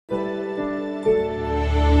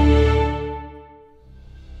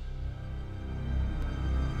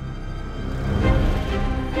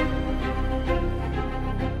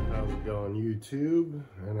YouTube,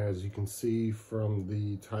 and as you can see from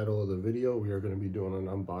the title of the video, we are going to be doing an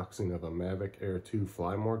unboxing of a Mavic Air 2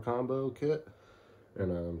 Fly More combo kit,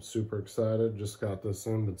 and I'm super excited. Just got this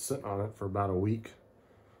in, been sitting on it for about a week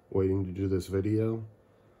waiting to do this video,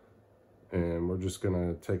 and we're just going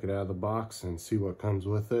to take it out of the box and see what comes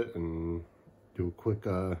with it and do a quick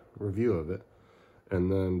review of it. And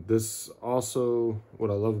then this also, what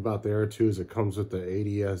I love about the Air 2 is it comes with the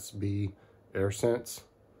ADS-B air sense,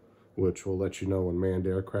 which will let you know when manned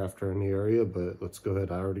aircraft are in the area. But let's go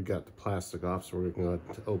ahead. I already got the plastic off, so we're going to go ahead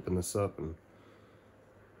and open this up and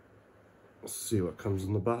see what comes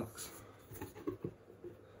in the box.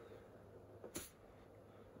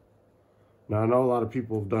 Now, I know a lot of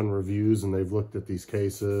people have done reviews and they've looked at these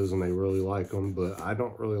cases and they really like them, but I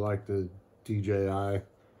don't really like the DJI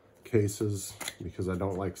cases because I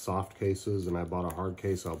don't like soft cases, and I bought a hard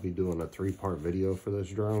case. I'll be doing a 3-part video for this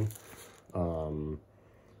drone. I'll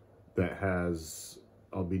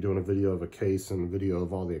be doing a video of a case and a video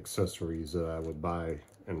of all the accessories that I would buy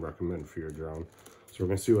and recommend for your drone. So we're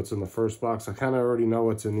gonna see what's in the first box. I kind of already know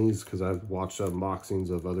what's in these because I've watched unboxings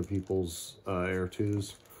of other people's Air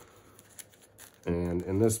 2s. And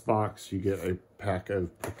in this box, you get a pack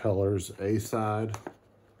of propellers, A side.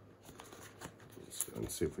 Let's go and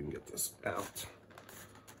see if we can get this out.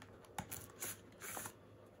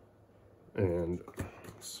 And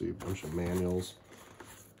let's see, a bunch of manuals.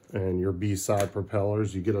 And your B-side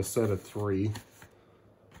propellers, you get a set of 3.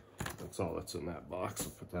 That's all that's in that box.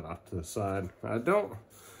 I'll put that off to the side.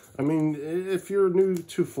 I mean, if you're new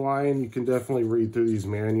to flying, you can definitely read through these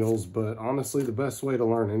manuals, but honestly, the best way to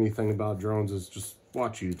learn anything about drones is just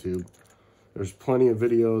watch YouTube. There's plenty of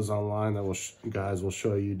videos online that guys will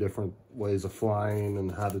show you different ways of flying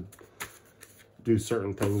and how to do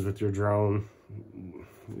certain things with your drone.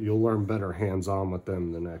 You'll learn better hands-on with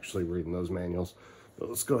them than actually reading those manuals. But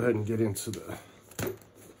let's go ahead and get into the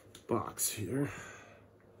box here.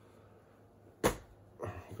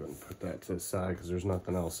 I'm going to put that to the side because there's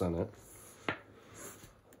nothing else in it.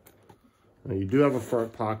 Now, you do have a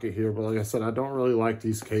front pocket here, but like I said, I don't really like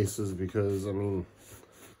these cases because, I mean,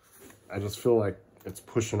 I just feel like it's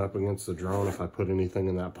pushing up against the drone if I put anything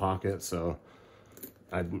in that pocket. So,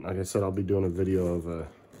 like I said, I'll be doing a video of a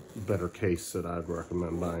better case that I'd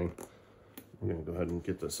recommend buying. I'm going to go ahead and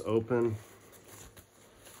get this open.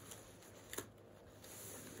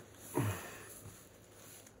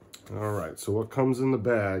 All right, so what comes in the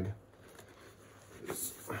bag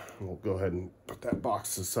is, we'll go ahead and put that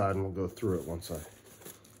box aside and we'll go through it once I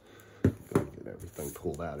get everything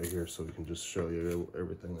pulled out of here so we can just show you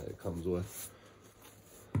everything that it comes with.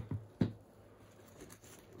 And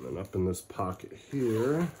then up in this pocket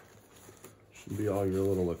here should be all your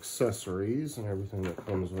little accessories and everything that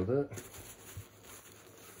comes with it.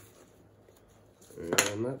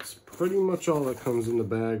 And that's pretty much all that comes in the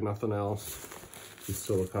bag, nothing else. These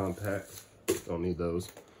silicone packs, don't need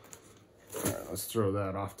those. All right, let's throw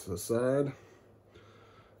that off to the side.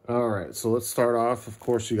 All right, so let's start off. Of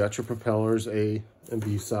course, you got your propellers, A and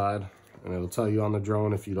B side, and it'll tell you on the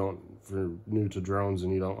drone if you're new to drones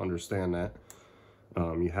and you don't understand that.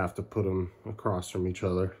 You have to put them across from each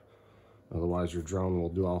other. Otherwise, your drone will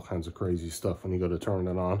do all kinds of crazy stuff when you go to turn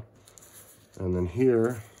it on. And then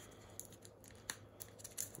here,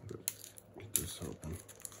 get this open,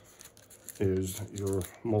 is your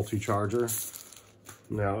multi-charger.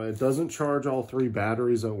 Now, it doesn't charge all 3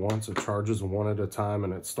 batteries at once. It charges one at a time,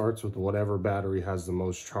 and it starts with whatever battery has the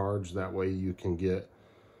most charge. That way you can get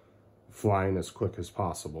flying as quick as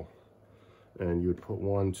possible. And you would put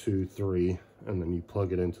 1, 2, 3, and then you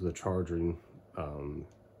plug it into the charging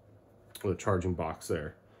box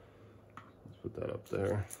there. Let's put that up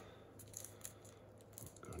there.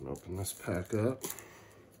 Go ahead and open this pack up.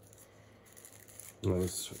 Now,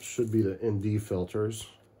 this should be the ND filters.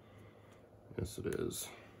 Yes, it is.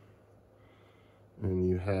 And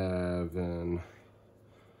you have an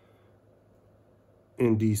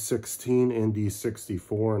ND16,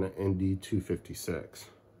 ND64, and an ND256.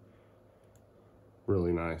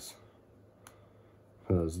 Really nice.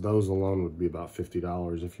 Because those alone would be about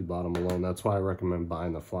 $50 if you bought them alone. That's why I recommend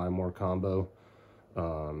buying the Fly More combo. A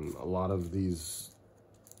lot of these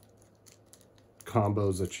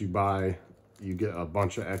combos that you buy, you get a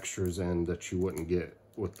bunch of extras in that you wouldn't get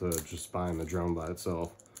with just buying the drone by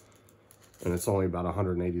itself. And it's only about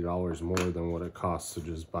 $180 more than what it costs to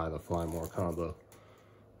just buy the Fly More combo.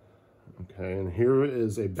 Okay, and here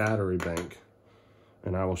is a battery bank.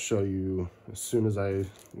 And I will show you, as soon as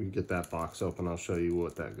we get that box open, I'll show you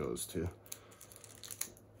what that goes to.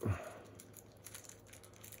 And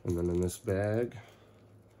then in this bag,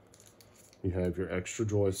 you have your extra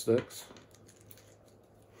joysticks.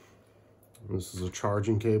 This is a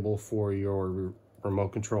charging cable for your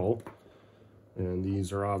remote control. And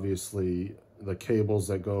these are obviously the cables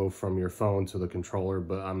that go from your phone to the controller,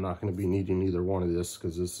 but I'm not going to be needing either one of this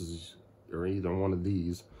because this is, or either one of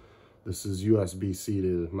these. This is USB-C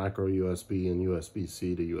to micro USB and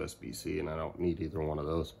USB-C to USB-C, and I don't need either one of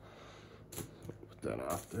those. Put that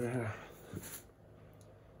out there.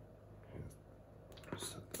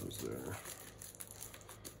 Set those there.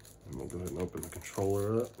 And we'll go ahead and open the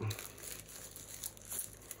controller up.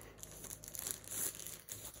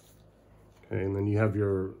 Okay, and then you have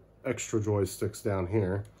your extra joysticks down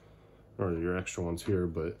here, or your extra ones here,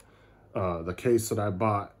 but the case that I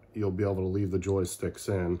bought, you'll be able to leave the joysticks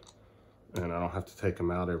in, and I don't have to take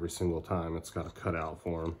them out every single time. It's got a cutout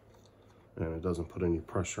for them, and it doesn't put any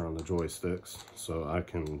pressure on the joysticks, so I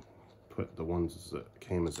can put the ones that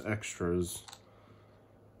came as extras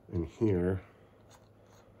in here,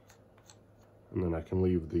 and then I can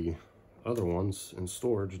leave the other ones in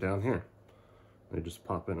storage down here. They just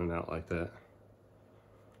pop in and out like that.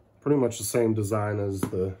 Pretty much the same design as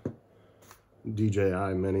the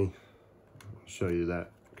DJI Mini. I'll show you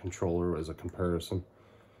that controller as a comparison.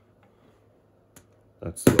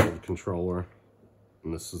 That's the old controller,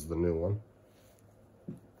 and this is the new one.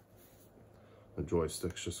 The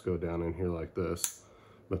joysticks just go down in here like this.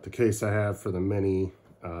 But the case I have for the Mini,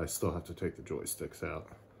 I still have to take the joysticks out.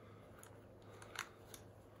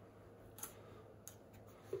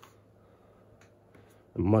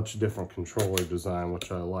 A much different controller design,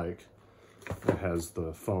 which I like. It has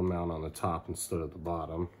the phone mount on the top instead of the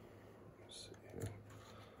bottom. Let's see here.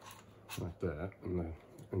 Like that. And the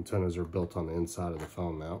antennas are built on the inside of the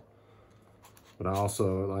phone mount. But I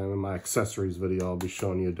also, in my accessories video, I'll be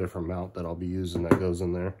showing you a different mount that I'll be using that goes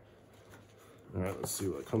in there. All right, let's see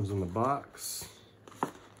what comes in the box.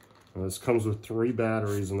 Now, this comes with 3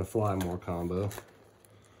 batteries in the Fly More combo.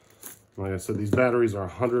 Like I said, these batteries are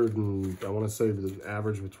 100 and I want to say the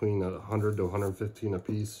average between 100 to 115 a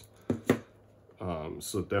piece.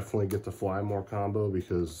 So definitely get the Fly More combo,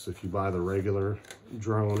 because if you buy the regular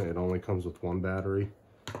drone, it only comes with 1 battery.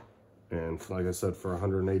 And like I said, for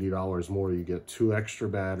 $180 more, you get 2 extra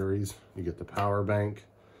batteries, you get the power bank,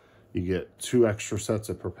 you get 2 extra sets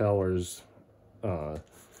of propellers,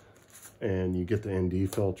 and you get the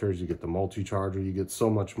ND filters, you get the multi-charger, you get so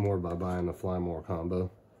much more by buying the Fly More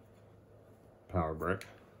combo. Power brick,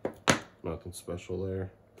 nothing special there.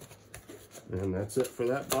 And that's it for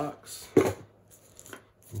that box. Go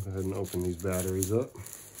ahead and open these batteries up.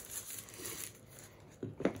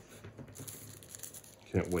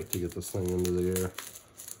 Can't wait to get this thing into the air.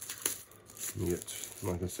 You get,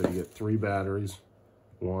 like I said, you get 3 batteries,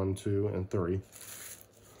 1, 2, and 3.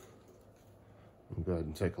 I'll go ahead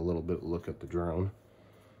and take a little bit look at the drone.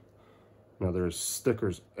 Now there's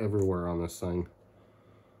stickers everywhere on this thing.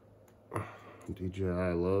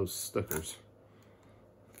 DJI loves stickers.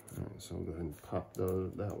 All right, so I'll go ahead and pop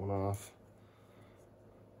that one off.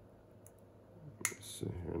 Let's see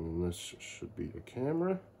here, and then this should be the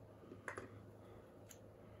camera.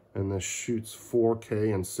 And this shoots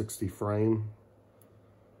 4K and 60 frame,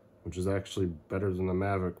 which is actually better than the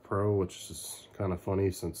Mavic Pro, which is kind of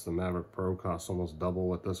funny since the Mavic Pro costs almost double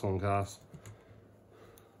what this one costs.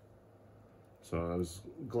 So I was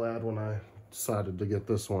glad when I decided to get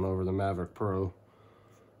this one over the Mavic Pro.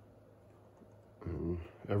 And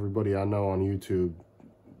everybody I know on YouTube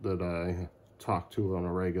that I talk to on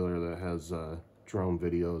a regular that has drone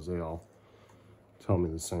videos, they all tell me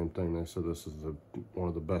the same thing. They said this is one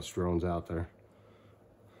of the best drones out there.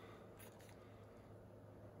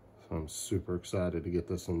 So I'm super excited to get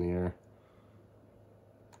this in the air.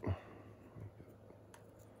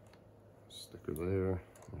 Sticker there.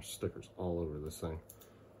 There's stickers all over this thing.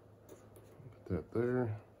 Put that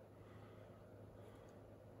there.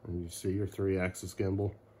 And you see your 3-axis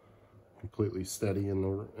gimbal completely steady in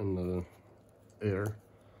the air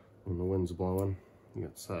when the wind's blowing. You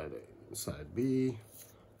got side A, side B,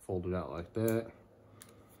 fold it out like that.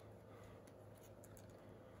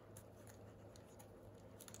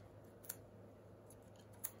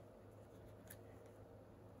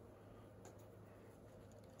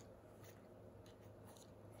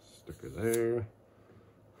 Sticker there.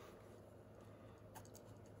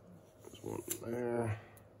 There's one there.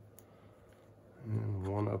 And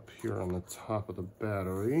one up here on the top of the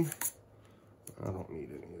battery. I don't need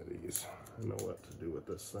any of these. I know what to do with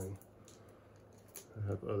this thing. I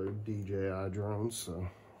have other DJI drones, so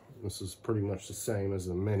this is pretty much the same as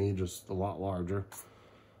the Mini, just a lot larger.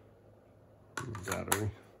 Battery,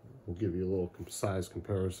 We'll give you a little size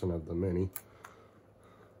comparison of the Mini.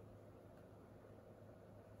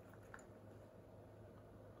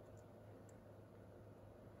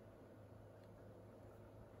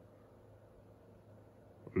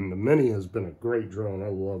 And the Mini has been a great drone. I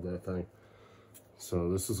love that thing. So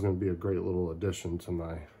this is going to be a great little addition to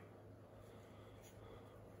my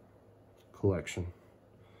collection.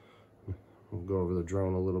 We'll go over the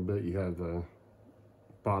drone a little bit. You have the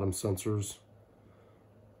bottom sensors.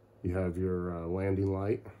 You have your landing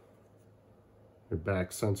light, your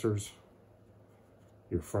back sensors,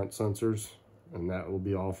 your front sensors, and that will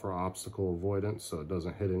be all for obstacle avoidance so it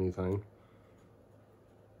doesn't hit anything.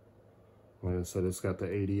 Like I said, it's got the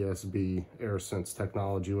ADS-B AirSense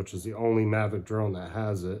technology, which is the only Mavic drone that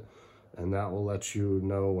has it, and that will let you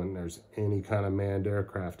know when there's any kind of manned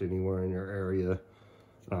aircraft anywhere in your area.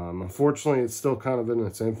 Unfortunately, it's still kind of in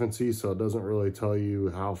its infancy, so it doesn't really tell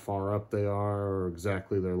you how far up they are or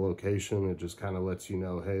exactly their location. It just kind of lets you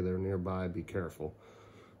know, hey, they're nearby, be careful.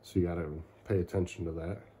 So you got to pay attention to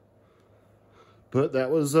that. But that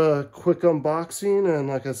was a quick unboxing, and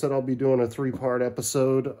like I said, I'll be doing a 3-part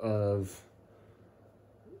episode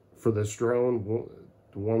for this drone.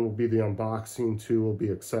 One will be the unboxing, 2 will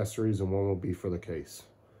be accessories, and 1 will be for the case.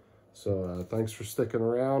 So thanks for sticking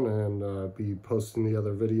around, and be posting the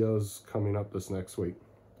other videos coming up this next week.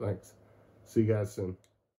 Thanks. See you guys soon.